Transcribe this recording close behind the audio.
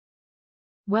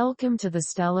Welcome to the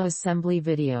Stella assembly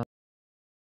video.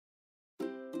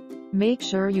 Make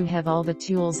sure you have all the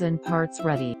tools and parts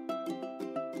ready.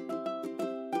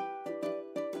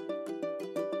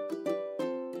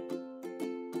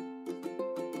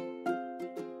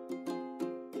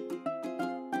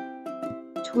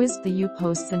 Twist the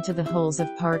U-posts into the holes of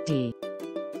part D.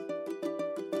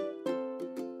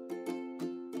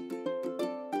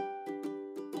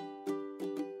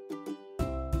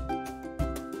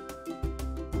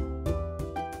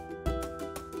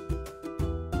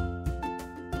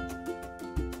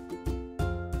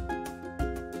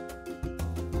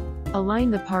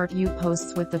 Align the part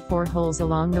U-posts with the 4 holes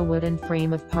along the wooden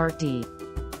frame of part D.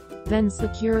 Then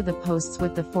secure the posts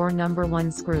with the 4 number 1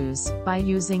 screws, by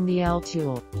using the L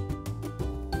tool.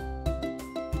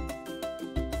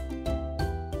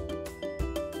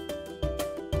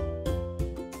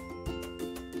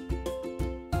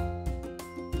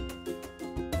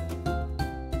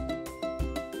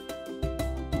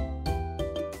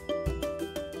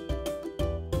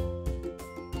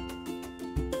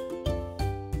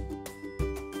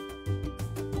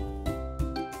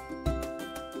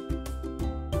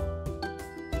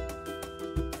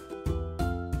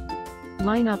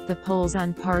 Line up the poles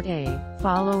on part A,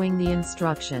 following the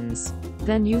instructions.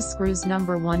 Then use screws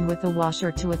number 1 with a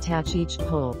washer to attach each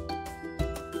pole.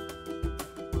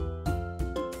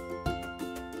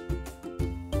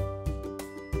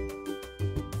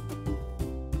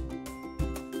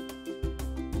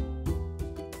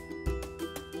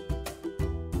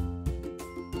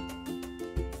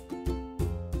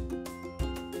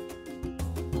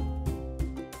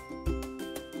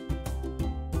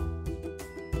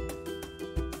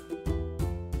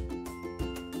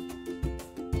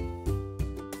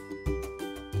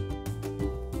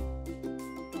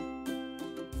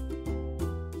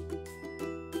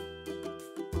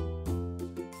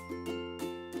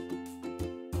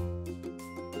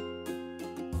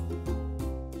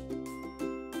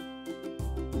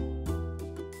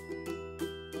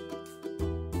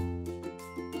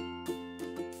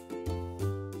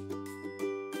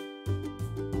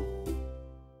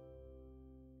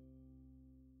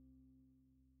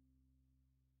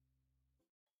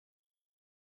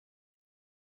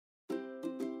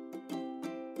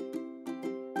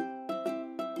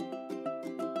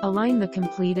 Align the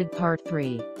completed part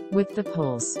 3 with the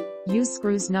poles. Use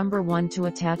screws number 1 to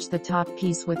attach the top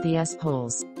piece with the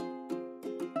S-poles.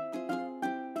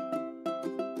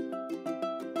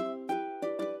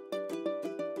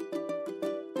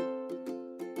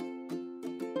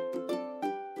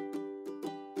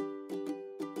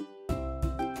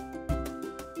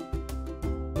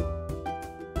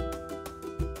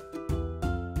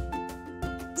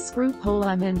 Screw pole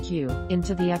M and Q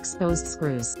into the exposed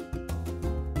screws.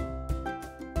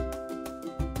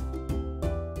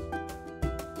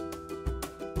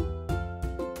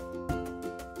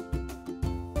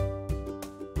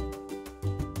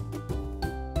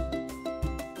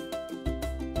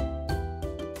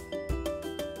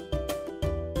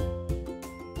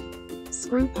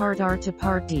 Screw part R to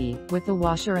part D, with a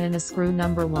washer and a screw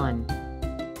number 1.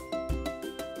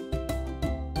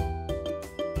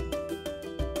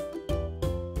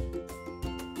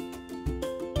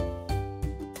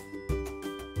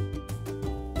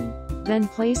 Then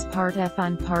place part F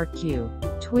on part Q.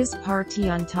 Twist part T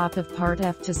on top of part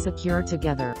F to secure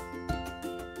together.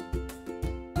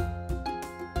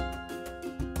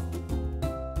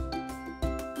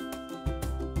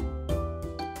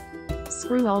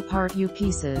 Screw all part U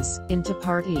pieces into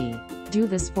part E. Do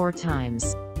this 4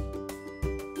 times.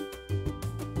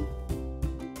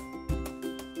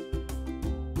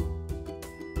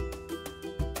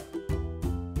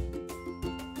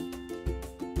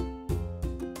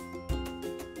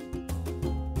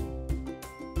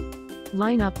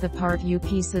 Line up the part U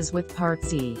pieces with part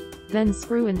C. Then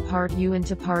screw in part U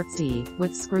into part C,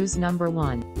 with screws number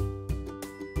 1.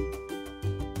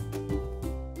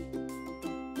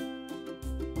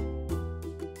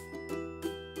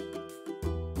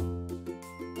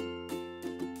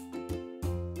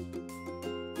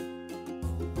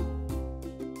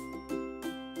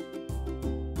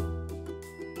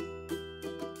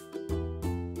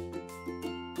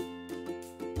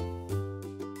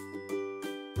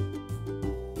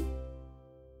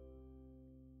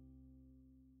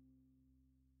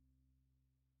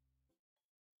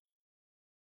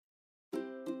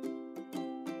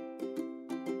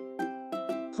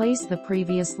 Place the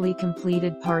previously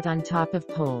completed part on top of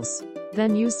poles.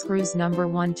 Then use screws number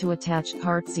 1 to attach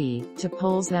part C to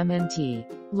poles M and T.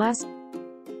 Last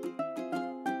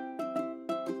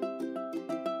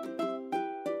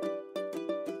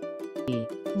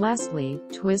Lastly,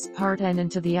 twist part N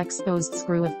into the exposed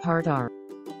screw of part R.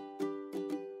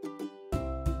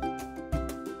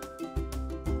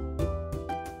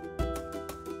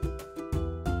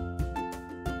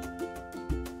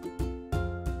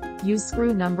 Use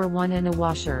screw number 1 in a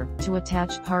washer to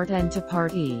attach part N to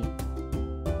part E.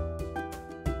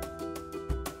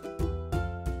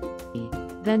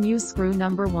 Then use screw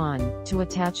number 1 to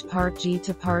attach part G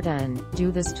to part N.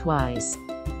 Do this twice.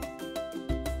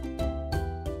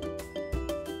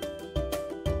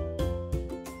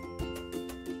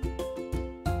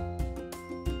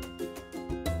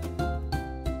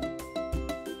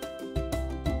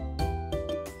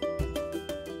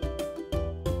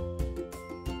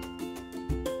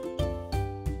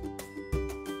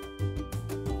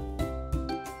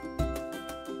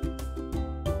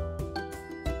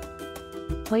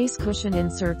 Place cushion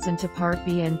inserts into part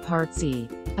B and part C.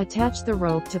 Attach the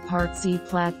rope to part C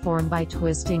platform by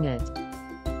twisting it.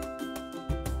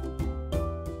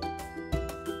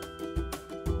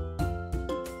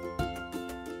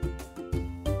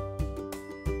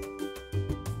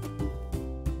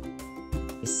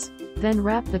 Then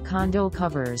wrap the condo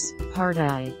covers, part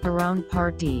I, around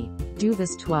part D. Do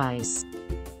this twice.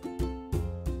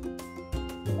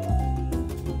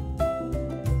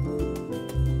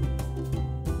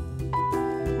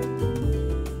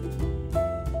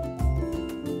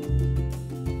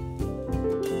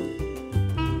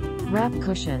 Wrap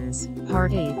cushions,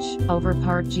 part H, over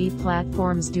part G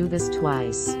platforms. Do this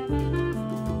twice.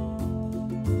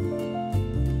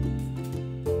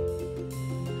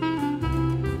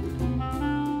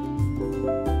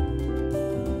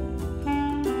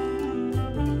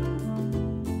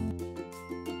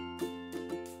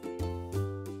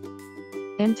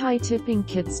 Anti-tipping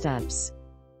kit steps.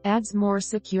 Adds more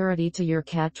security to your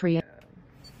Catry.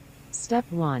 Step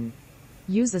 1.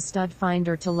 Use a stud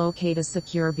finder to locate a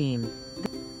secure beam.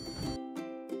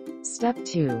 Step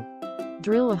 2.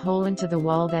 Drill a hole into the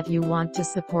wall that you want to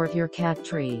support your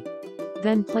Catry.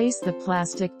 Then place the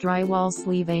plastic drywall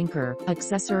sleeve anchor,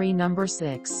 accessory number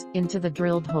 6, into the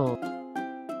drilled hole.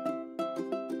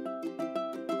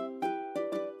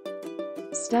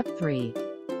 Step 3.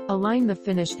 Align the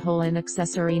finished hole in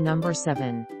accessory number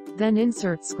 7. Then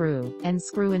insert screw, and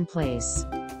screw in place.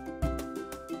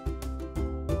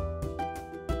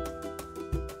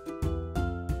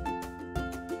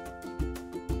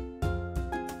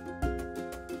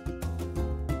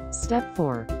 Step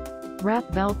 4. Wrap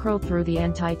Velcro through the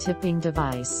anti-tipping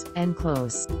device, and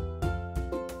close.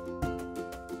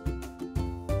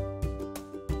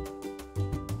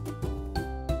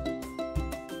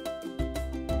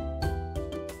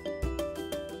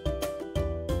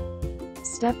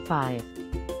 Step 5.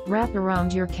 Wrap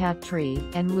around your Catry,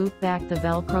 and loop back the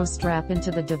Velcro strap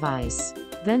into the device.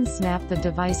 Then snap the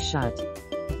device shut.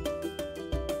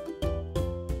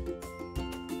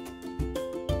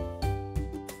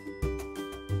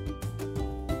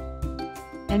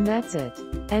 And that's it.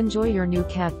 Enjoy your new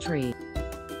Catry.